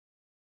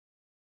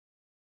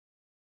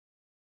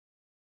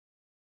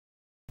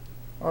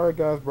Alright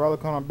guys, Brawler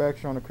I'm back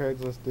here on the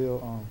Craigslist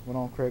deal. Went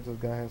on Craigslist,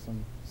 guy had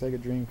some Sega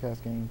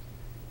Dreamcast games.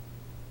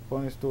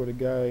 Funny story, the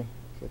guy,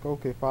 it's like,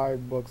 okay,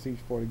 $5 each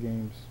for the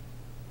games.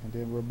 And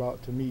then we're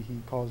about to meet, he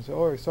calls and says,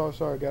 alright,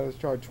 sorry, got us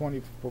charged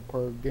 20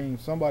 per game.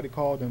 Somebody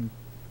called him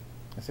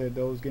and said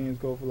those games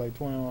go for like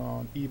 20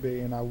 on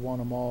eBay and I want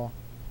them all.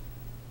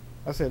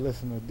 I said,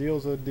 listen, a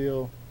deal's a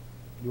deal.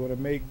 You want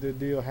to make the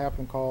deal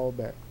happen, call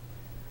back.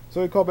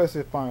 So he called back and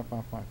said, fine.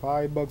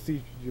 $5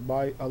 each. You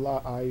buy a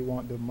lot. I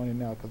want the money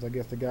now, because I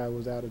guess the guy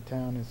was out of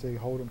town and said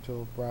hold him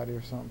till Friday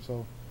or something.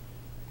 So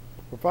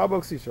for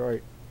 $5 each,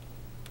 alright.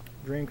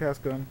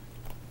 Dreamcast gun.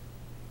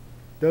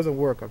 Doesn't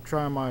work. I'm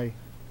trying my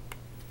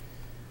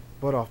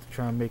butt off to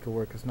try and make it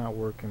work. It's not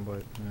working,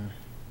 but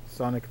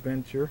Sonic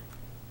Adventure,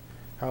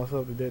 House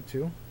of the Dead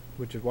 2,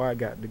 which is why I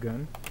got the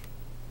gun.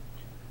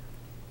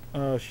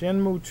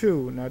 Shenmue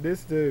 2. Now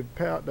this is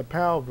the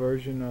PAL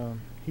version.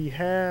 He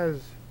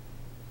has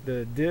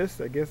the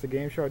disc, I guess the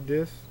Game Shark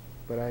disc,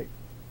 but I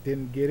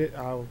didn't get it.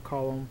 I'll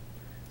call him,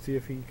 see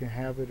if he can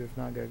have it. If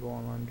not, I gotta go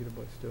online and get it,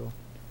 but still.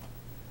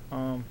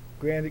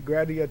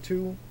 Gradia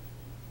 2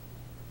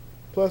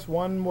 plus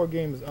one more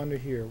game is under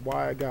here.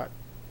 Why I got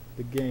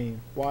the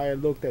game, why I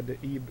looked at the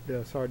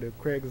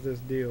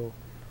Craigslist deal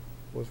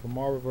was for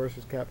Marvel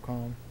vs.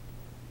 Capcom.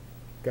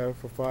 Got it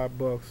for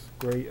 $5.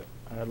 Great,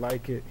 I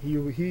like it. He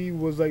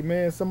was like,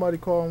 man, somebody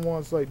called him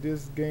once like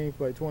this game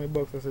for like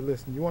 $20. I said,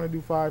 listen, you want to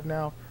do 5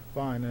 now?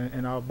 Fine,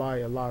 and I'll buy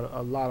a lot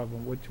of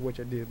them, which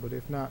I did. But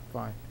if not,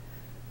 fine.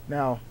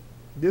 Now,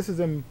 this is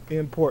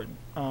important.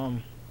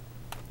 I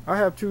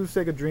have 2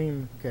 Sega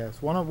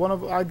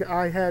Dreamcasts.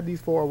 I had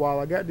these for a while.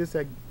 I got this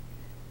at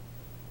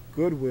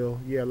Goodwill,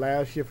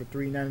 last year for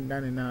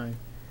 $3.99.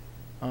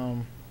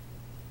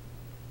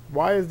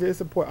 Why is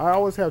this important? I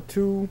always have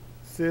 2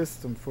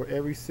 systems for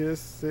every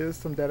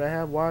system that I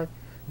have. Why?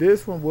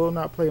 This one will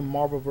not play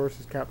Marvel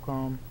vs.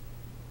 Capcom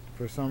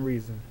for some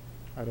reason.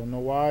 I don't know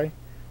why.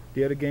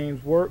 The other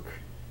games work,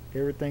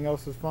 everything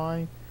else is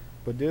fine,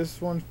 but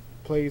this one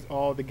plays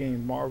all the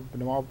games. Marvel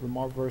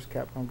vs.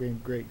 Capcom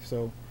game, great.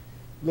 So,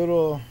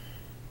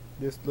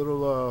 this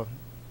little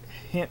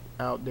hint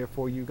out there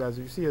for you guys.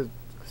 If you see a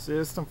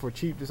system for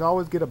cheap, just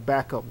always get a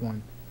backup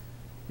one.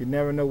 You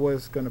never know what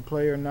it's gonna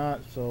play or not.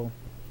 So,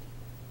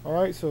 all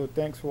right. So,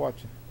 thanks for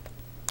watching.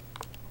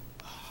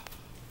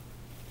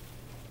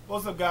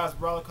 What's up, guys?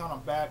 BrawlerCon,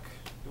 I'm back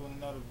doing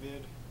another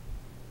vid.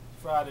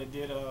 Friday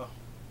did a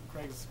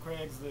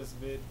Craigslist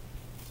vid.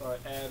 Sorry,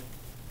 ad.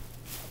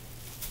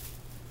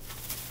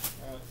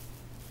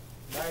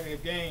 Bag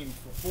of games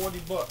for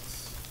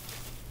 $40.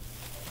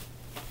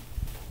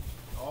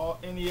 All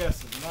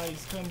NES,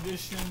 nice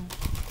condition,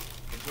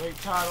 great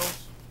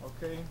titles.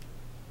 Okay.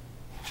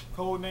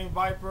 Codename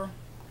Viper,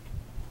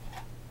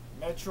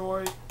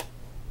 Metroid,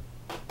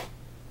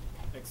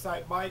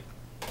 Excite Bike,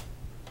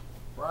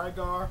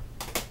 Rygar,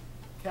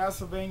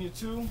 Castlevania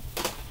 2.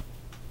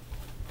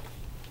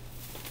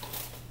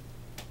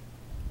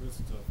 This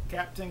is the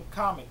Captain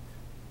Comic,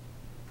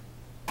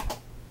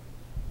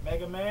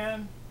 Mega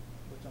Man,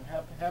 which I'm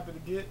happy to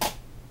get.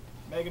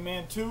 Mega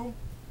Man 2,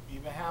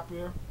 even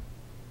happier.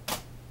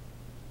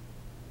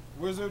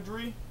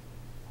 Wizardry,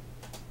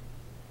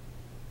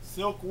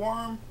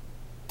 Silkworm,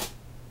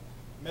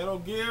 Metal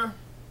Gear,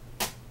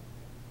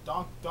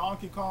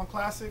 Donkey Kong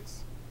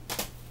Classics,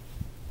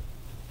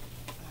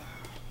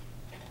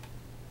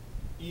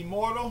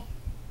 Immortal,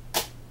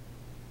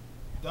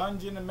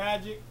 Dungeon and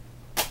Magic,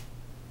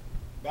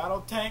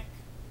 Battle Tank,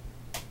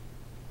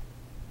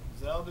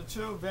 Zelda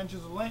 2,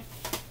 Adventures of Link,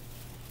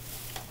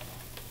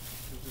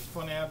 which is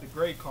funny, I have the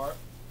gray card.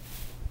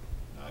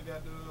 Now I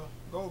got the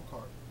gold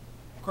card.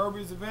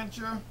 Kirby's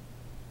Adventure,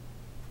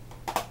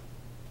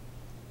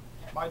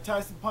 Mike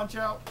Tyson Punch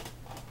Out,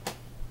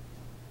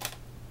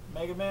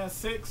 Mega Man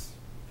 6,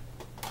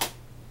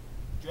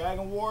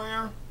 Dragon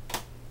Warrior,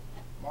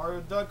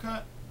 Mario Duck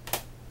Hunt,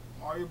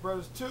 Mario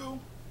Bros. 2,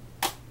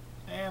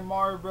 and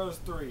Mario Bros.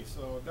 3.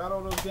 So I got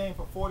all those games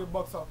for $40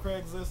 off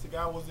Craigslist. The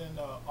guy was in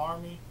the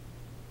army.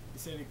 He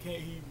said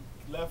he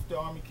left the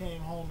army,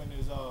 came home, and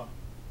his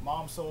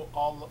mom sold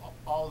all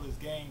of his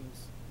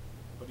games.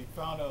 But he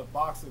found a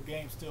box of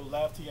games still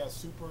left. He had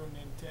Super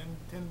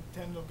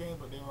Nintendo games,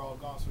 but they were all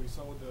gone. So he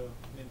sold the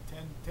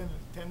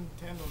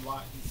Nintendo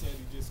lot. He said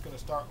he's just gonna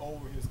start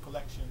over his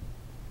collection.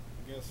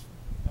 I guess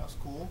that's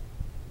cool.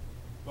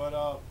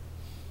 But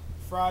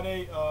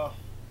Friday,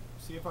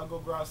 see if I go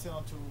garage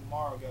sale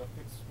tomorrow. Gotta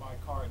fix my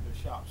car at the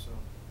shop. So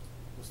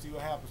we'll see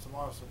what happens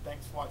tomorrow. So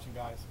thanks for watching,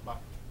 guys. Bye.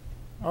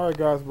 All right,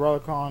 guys.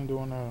 BrawlerCon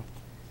doing a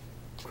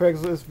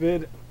Craigslist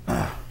vid.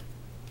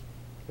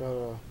 Got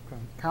a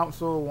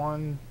console,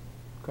 1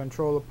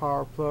 controller,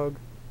 power plug,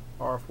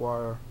 RF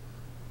wire.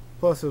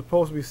 Plus, it's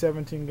supposed to be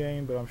 17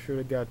 games, but I'm sure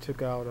the guy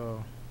took out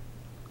a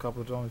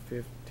couple. It's only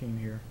 15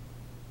 here.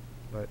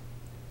 But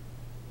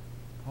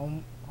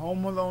Home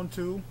Alone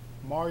 2,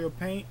 Mario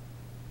Paint,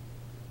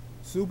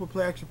 Super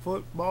Play Action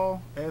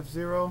Football,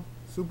 F-Zero,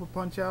 Super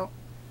Punch Out,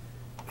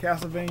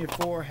 Castlevania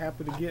 4.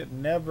 Happy to get.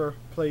 Never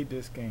played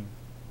this game.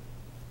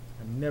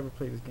 I never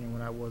played this game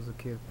when I was a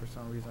kid for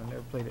some reason. I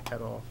never played it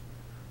at all.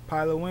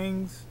 Pilot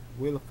Wings,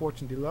 Wheel of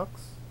Fortune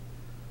Deluxe,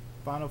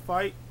 Final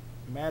Fight,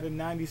 Madden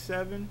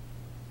 97,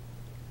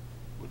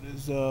 what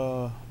is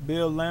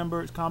Bill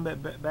Lambert's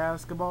Combat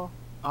Basketball,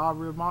 Odd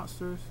Real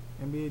Monsters,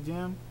 NBA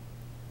Jam,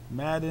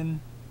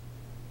 Madden,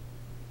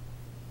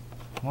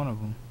 one of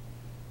them.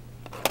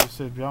 It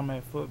says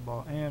Drama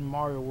Football, and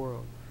Mario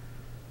World.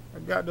 I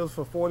got those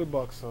for 40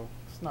 bucks, so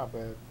it's not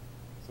bad.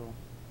 So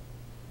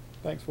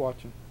thanks for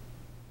watching.